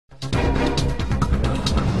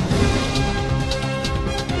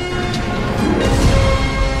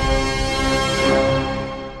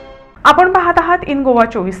आपण पाहत आहात इन गोवा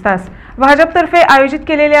 24 तास। भाजपतर्फे आयोजित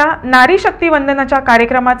केलेल्या नारी शक्ती वंदनाच्या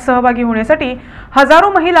कार्यक्रमात सहभागी होण्यासाठी हजारो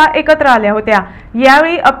महिला एकत्र आल्या होत्या।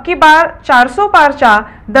 यावेळी अब की बार 400 पारच्या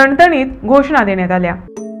दणदणीत घोषणा देण्यात आल्या।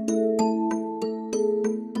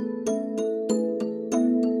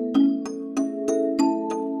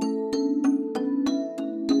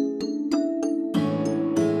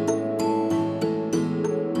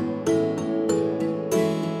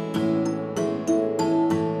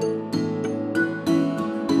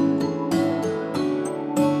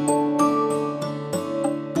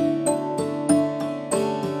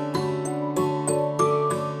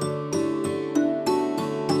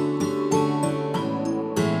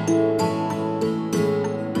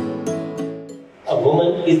 A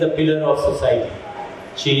woman is the pillar of society.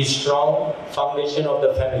 She is strong foundation of the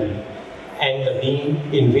family and the beam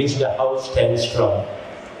in which the house stands strong.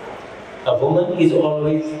 A woman is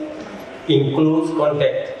always in close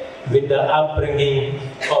contact with the upbringing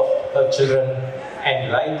of her children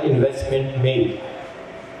and right investment made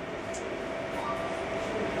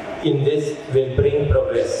in this will bring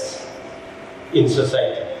progress in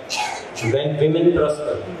society. When women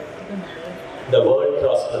prosper, the world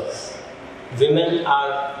prospers. Women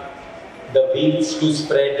are the wheels to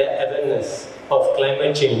spread the awareness of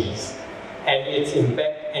climate changes and its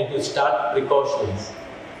impact and to start precautions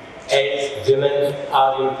as women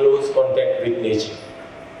are in close contact with nature.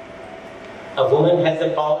 A woman has the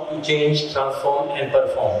power to change, transform and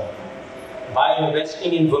perform. By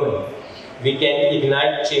investing in women, we can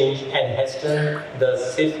ignite change and hasten the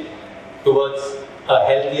shift towards a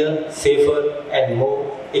healthier, safer and more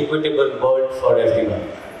equitable world for everyone.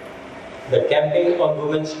 The campaign on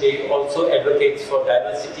Women's Day also advocates for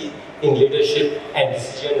diversity in leadership and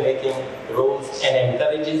decision-making roles and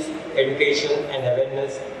encourages education and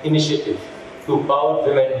awareness initiatives to empower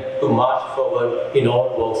women to march forward in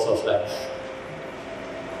all walks of life.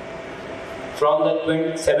 From the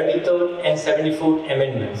 73rd and 74th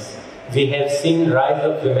Amendments, we have seen rise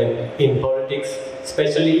of women in politics,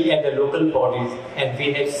 especially at the local bodies, and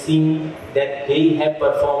we have seen that they have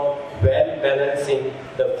performed well balancing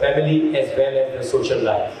the family as well as the social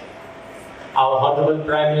life. Our Honorable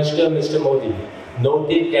Prime Minister Mr. Modi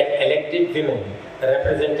noted that elected women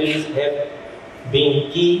representatives have been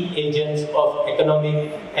key agents of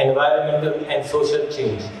economic, environmental and social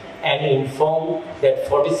change and informed that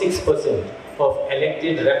 46% of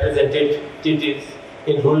elected representatives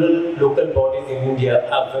in rural local bodies in India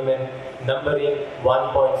are women, numbering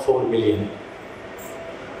 1.4 million.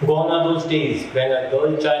 Gone are those days when a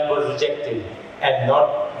girl child was rejected and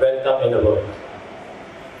not welcome in the world.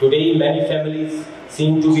 Today, many families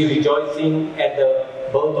seem to be rejoicing at the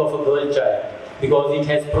birth of a girl child because it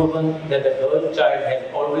has proven that the girl child has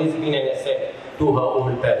always been an asset to her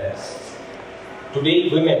old parents. Today,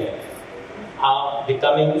 women are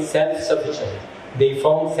becoming self-sufficient. They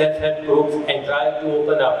form self-help groups and try to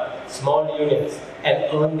open up small units and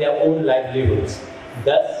earn their own livelihoods,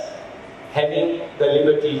 thus having the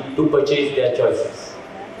liberty to purchase their choices.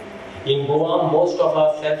 In Goa, most of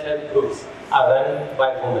our self-help groups are run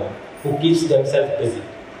by women who keeps themselves busy.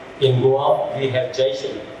 In Goa, we have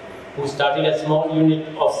Jaishri, who started a small unit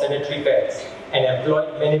of sanitary pads and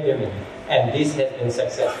employed many women, and this has been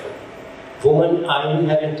successful. Women are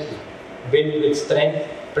inherently built with strength,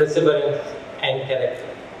 perseverance, and character.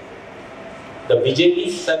 The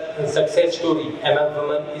BJP's success story among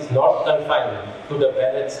women is not confined to the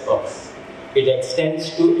ballot box. It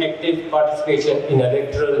extends to active participation in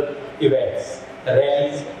electoral events,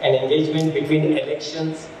 rallies, and engagement between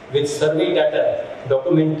elections, with survey data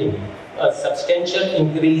documenting a substantial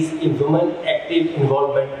increase in women active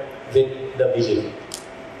involvement with the BJP.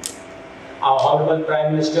 Our Honorable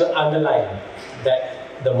Prime Minister underlined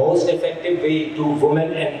that the most effective way to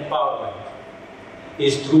women empowerment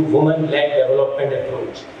is through women-led development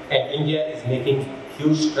approach, and India is making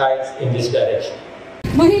huge strides in this direction.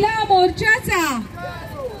 महिला मोर्चाचा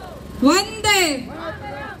वंदे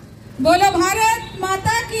बोलो भारत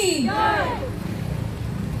माता की।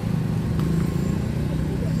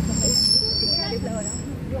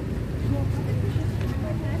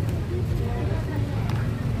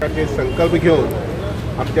 संकल्प घेऊन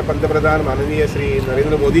आमचे पंतप्रधान माननीय श्री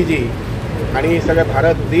नरेंद्र मोदीजी आणि सगळ्या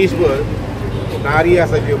भारत देशभर नारी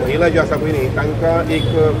आसा ज्यो महिला ज्यो आसा पळय न्ही तांकां एक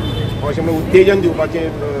अशें म्हणून उत्तेजन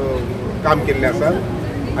दिवपाचें काम केल्लें आसा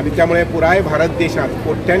आणि त्यामुळे पुराय भारत देशात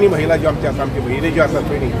कोट्यांनी महिला ज्यो आमच्या आसा आमच्यो भयणी ज्यो आसात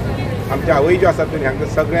पळय न्ही आमच्या आवय ज्यो आसात पळय न्ही हांकां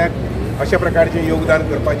सगळ्यांक अशा प्रकारचें योगदान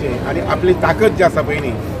करपाचें आणि आपली ताकद जी आसा पळय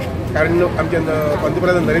न्ही कारण आमचे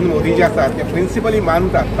पंतप्रधान नरेंद्र मोदी जे आसात ते प्रिंसिपली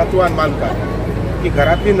मानतात तत्वान मानतात की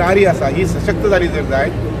घरातली नारी आसा ही सशक्त जाली जर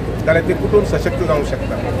जायत जाल्यार ते कुटुंब सशक्त जावंक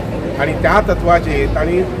शकता आणि त्या तत्वाचेर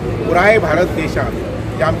तांणी पुराय भारत देशात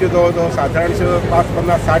जे आमचे जवळ जवळ साधारणशे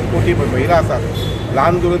 50-60 कोटी महिला आसात,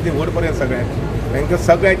 ल्हान धरून ते व्हड पर्यंत सगळ्यांक तांकां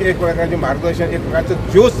सगळ्यांचें एक प्रकारचें मार्गदर्शन, एक प्रकारचो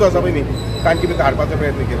जोश जो आसा पळय न्ही तांचे भितर हाडपाचो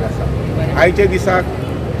प्रयत्न केल्लो आसा. आयच्या दिसाक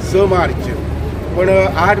 6 मार्च, पण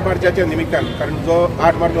 8 मार्चाच्या निमित्तान, कारण जो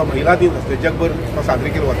 8 मार्च हो महिला दिन आसता जगभर तो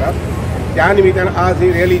साजरो केलो वता, त्या निमित्तान आज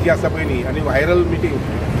ही रॅली जी आसा पळय न्ही आनी व्हायरल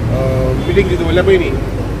मिटींग जी दवरल्या पळय न्ही,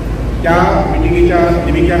 त्या मिटिंगेच्या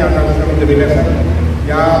निमित्तान आज आमकां दवरलेले आसा.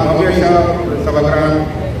 ह्या भव्य अशा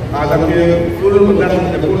सभागृहात आज आमचे पूर्ण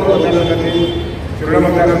मतदारसंघातील शिरोडा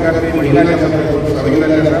मतदारसंघातली महिला ज्या सहभागी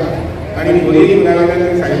जाल्ले आसा आणि मोदी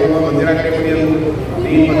मुलांनी साईबाबा मंदिरा कडेन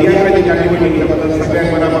ही पदयात्रा जी काडली पळय त्या बद्दल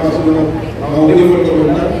सगळ्यांक मनापासून हांव उलोवप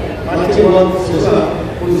करता. मातशें वत सोंसा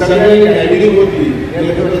पूण सगळ्यांनी आयडेंटिटी वतली हे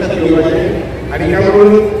लक्षात घेवपाचें आणि त्या बरोबर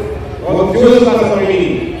हो जोश आसा पळय न्ही,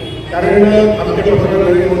 कारण आमचे पंतप्रधान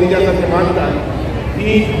नरेंद्र मोदी जे आसा ते मानतात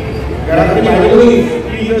की घरांतली बायलोय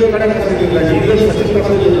ती जर कडक आसली जाल्यार, ही जर सशक्त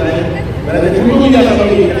आसली जाल्यार घराचें कुटूंब जें आसा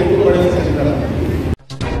पळय तें खूब कडक आसता.